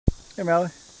Hey,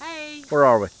 Melody. Hey. Where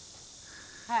are we?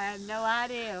 I have no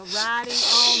idea. Riding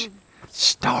on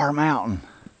Star Mountain.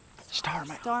 Star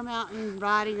Mountain,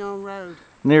 riding on road.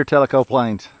 Near Tellico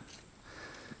Plains.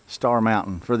 Star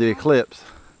Mountain for the eclipse.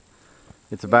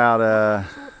 It's about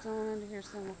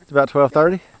it's about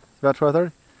 12:30. It's about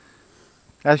 12:30.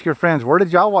 Ask your friends, where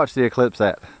did y'all watch the eclipse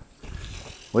at?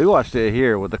 We watched it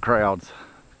here with the crowds.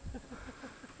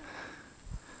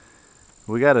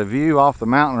 We got a view off the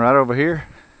mountain right over here.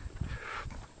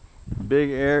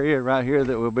 Big area right here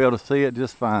that we'll be able to see it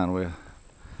just fine with.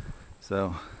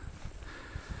 So,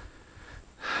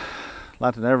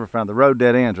 like to never found the road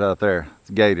dead ends right there. It's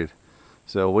gated.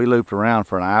 So we looped around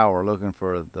for an hour looking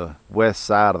for the west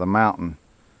side of the mountain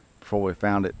before we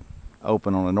found it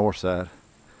open on the north side.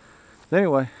 But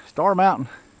anyway, Star Mountain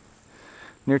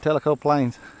near Tellico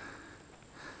Plains.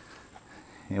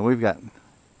 And we've got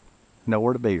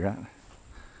nowhere to be, right?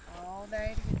 All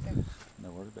day to get there.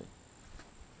 Nowhere to be.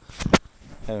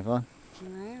 Having fun?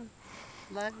 I am.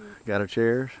 Love you. Got our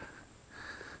chairs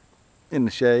in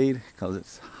the shade because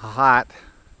it's hot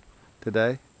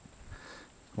today.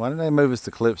 Why didn't they move this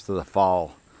eclipse to the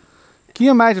fall? Can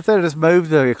you imagine if they just moved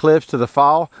the eclipse to the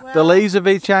fall? Well, the leaves would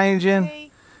be changing.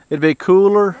 See, It'd be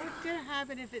cooler. what's going to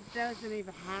happen if it doesn't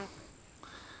even happen?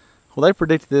 Well, they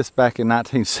predicted this back in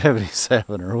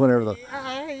 1977 or whenever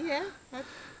Yeah.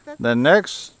 That's, the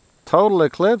next total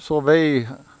eclipse will be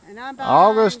and I'm buying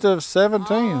August of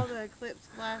 17. all the eclipse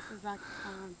glasses I can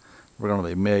find. We're going to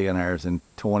be millionaires in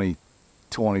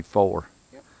 2024.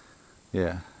 Yep.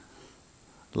 Yeah.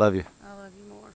 Love you.